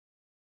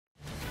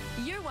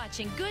You're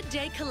watching Good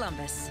Day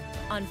Columbus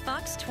on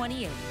Fox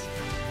 28.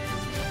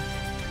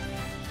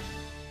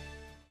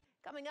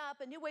 Coming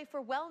up, a new way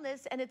for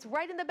wellness, and it's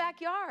right in the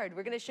backyard.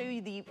 We're going to show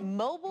you the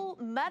mobile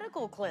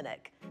medical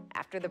clinic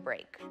after the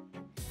break.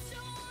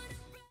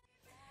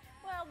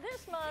 Well,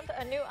 this month,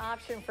 a new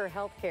option for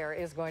healthcare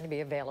is going to be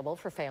available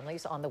for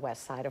families on the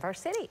west side of our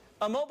city.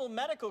 A mobile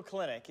medical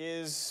clinic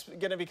is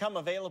going to become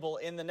available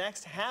in the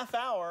next half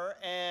hour,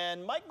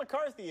 and Mike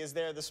McCarthy is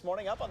there this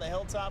morning up on the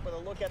hilltop with a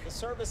look at the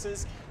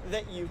services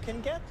that you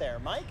can get there.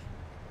 Mike?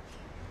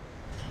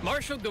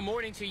 Marshall, good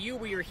morning to you.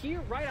 We are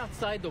here right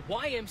outside the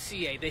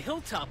YMCA, the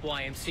Hilltop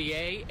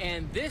YMCA,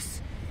 and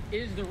this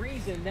is the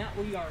reason that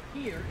we are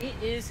here. It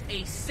is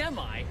a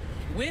semi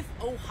with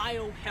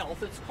Ohio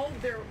Health. It's called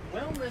their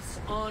Wellness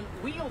on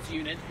Wheels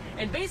unit.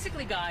 And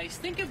basically, guys,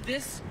 think of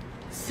this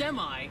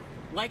semi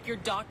like your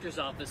doctor's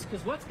office,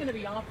 because what's going to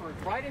be offered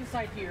right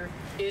inside here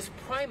is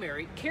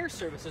primary care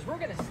services. We're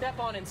going to step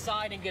on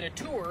inside and get a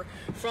tour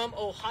from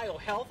Ohio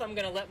Health. I'm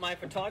going to let my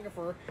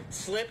photographer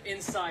slip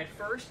inside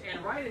first,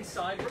 and right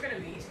inside we're going to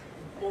meet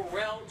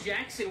Morel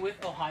Jackson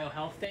with Ohio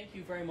Health. Thank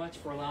you very much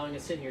for allowing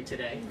us in here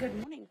today. Good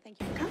morning. Thank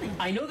you for coming.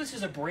 I know this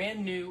is a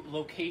brand new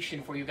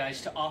location for you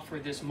guys to offer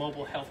this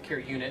mobile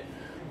healthcare unit.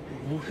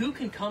 Who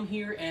can come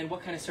here and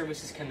what kind of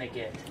services can they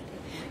get?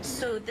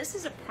 So this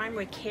is a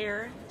primary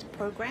care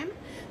program.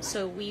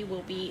 So we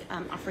will be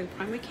offering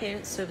primary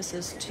care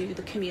services to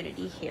the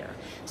community here.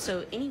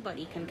 So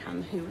anybody can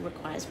come who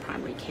requires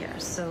primary care.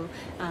 So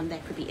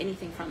that could be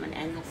anything from an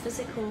annual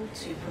physical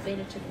to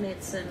preventative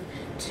medicine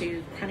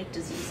to chronic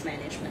disease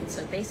management.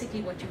 So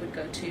basically what you would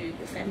go to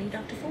your family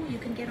doctor for, you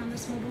can get on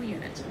this mobile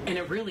unit. And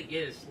it really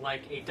is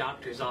like a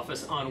doctor's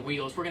office on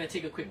wheels. We're going to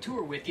take a quick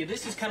tour with you.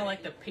 This is kind of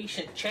like the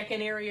patient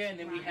check-in area, and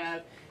then we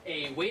have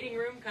a waiting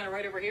room kind of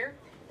right over here.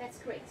 That's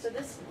correct. So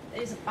this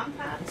is a bump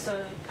out.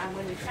 So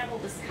when we travel,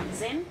 this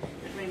comes in.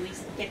 When we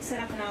get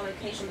set up in our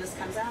location, this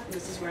comes out. And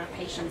this is where our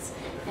patients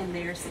and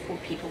their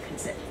support people can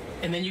sit.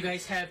 And then you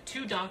guys have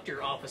two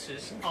doctor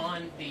offices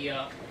on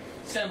the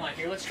semi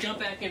here. Let's jump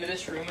back into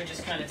this room and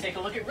just kind of take a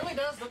look. It really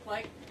does look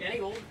like any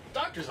old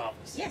doctor's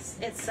office. Yes,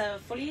 it's a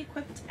fully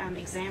equipped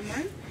exam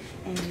room,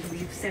 and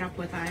we've set up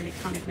with our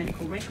electronic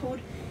medical record.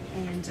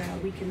 And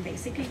we can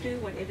basically do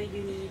whatever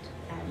you need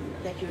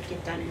that you would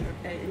get done in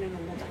a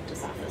normal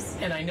doctor's office.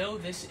 And I know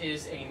this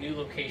is a new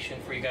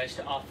location for you guys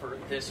to offer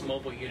this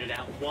mobile unit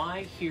out.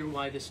 Why here?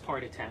 Why this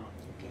part of town?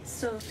 Okay,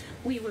 so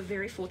we were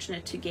very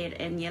fortunate to get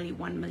a nearly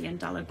 $1 million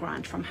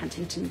grant from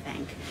Huntington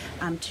Bank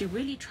to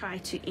really try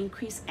to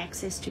increase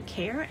access to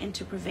care and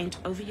to prevent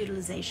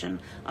overutilization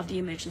of the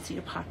emergency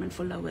department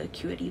for lower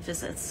acuity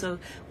visits. So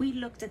we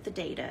looked at the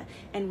data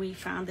and we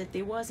found that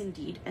there was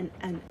indeed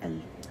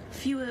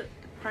fewer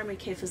primary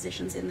care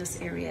physicians in this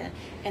area,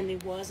 and there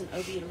was an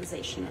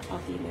overutilization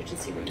of the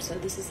emergency room. So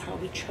this is how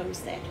we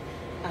chose that,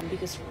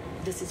 because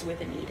this is where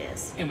the need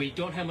is. And we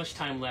don't have much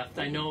time left.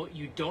 I know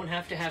you don't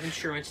have to have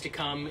insurance to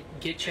come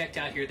get checked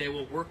out here. They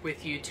will work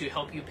with you to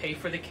help you pay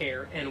for the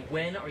care. And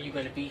when are you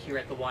going to be here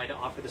at the Y to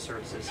offer the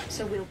services?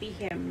 So we'll be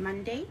here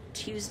Monday,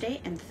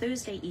 Tuesday, and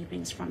Thursday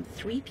evenings from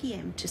 3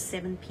 p.m. to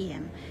 7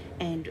 p.m.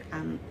 And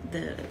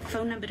the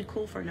phone number to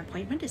call for an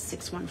appointment is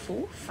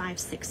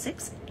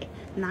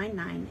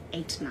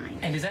 614-566-9989.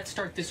 And does that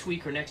start this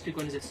week or next week?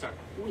 When does it start?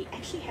 We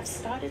actually have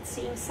started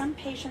seeing some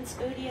patients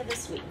earlier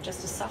this week,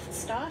 just a soft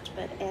start,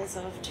 but as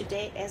of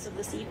today, as of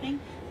this evening,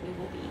 we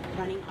will be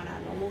running on our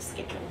normal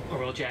schedule.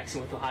 Morel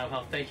Jackson with Ohio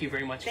Health, thank you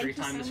very much for your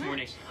time this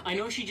morning. I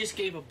know she just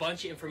gave a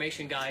bunch of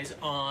information, guys,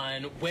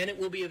 on when it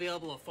will be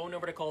available, a phone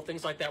number to call,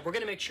 things like that. We're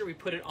going to make sure we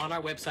put it on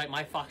our website,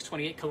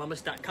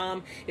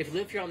 myfox28columbus.com. If you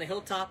live here on the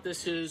Hilltop,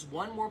 this is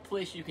one more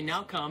place you can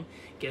now come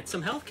get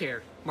some health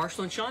care.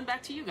 Marshall and Sean,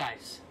 back to you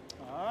guys.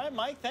 All right,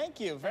 Mike, thank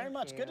you very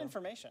much. Good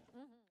information.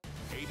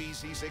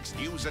 ABC 6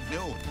 News at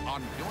noon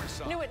on your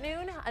side. New at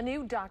noon, a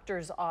new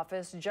doctor's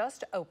office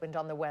just opened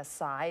on the west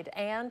side,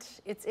 and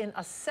it's in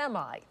a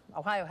semi.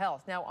 Ohio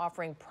Health now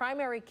offering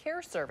primary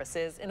care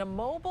services in a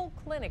mobile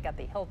clinic at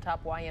the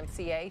Hilltop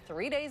YMCA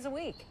 3 days a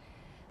week.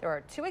 There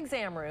are 2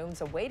 exam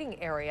rooms, a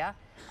waiting area,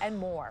 and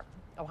more.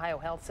 Ohio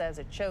Health says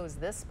it chose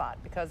this spot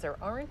because there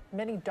aren't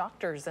many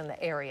doctors in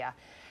the area,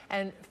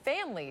 and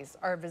families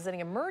are visiting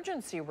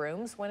emergency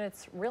rooms when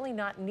it's really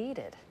not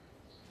needed.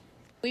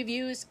 We've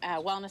used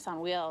Wellness on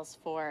Wheels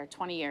for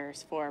 20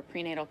 years for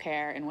prenatal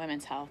care and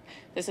women's health.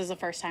 This is the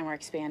first time we're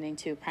expanding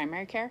to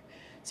primary care,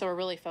 so we're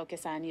really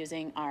focused on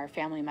using our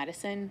family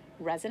medicine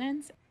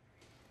residents.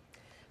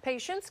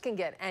 Patients can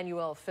get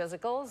annual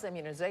physicals,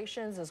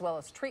 immunizations, as well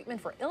as treatment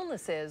for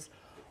illnesses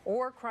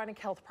or chronic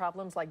health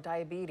problems like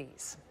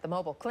diabetes. The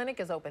mobile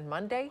clinic is open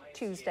Monday,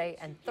 Tuesday,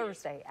 and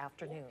Thursday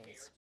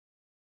afternoons.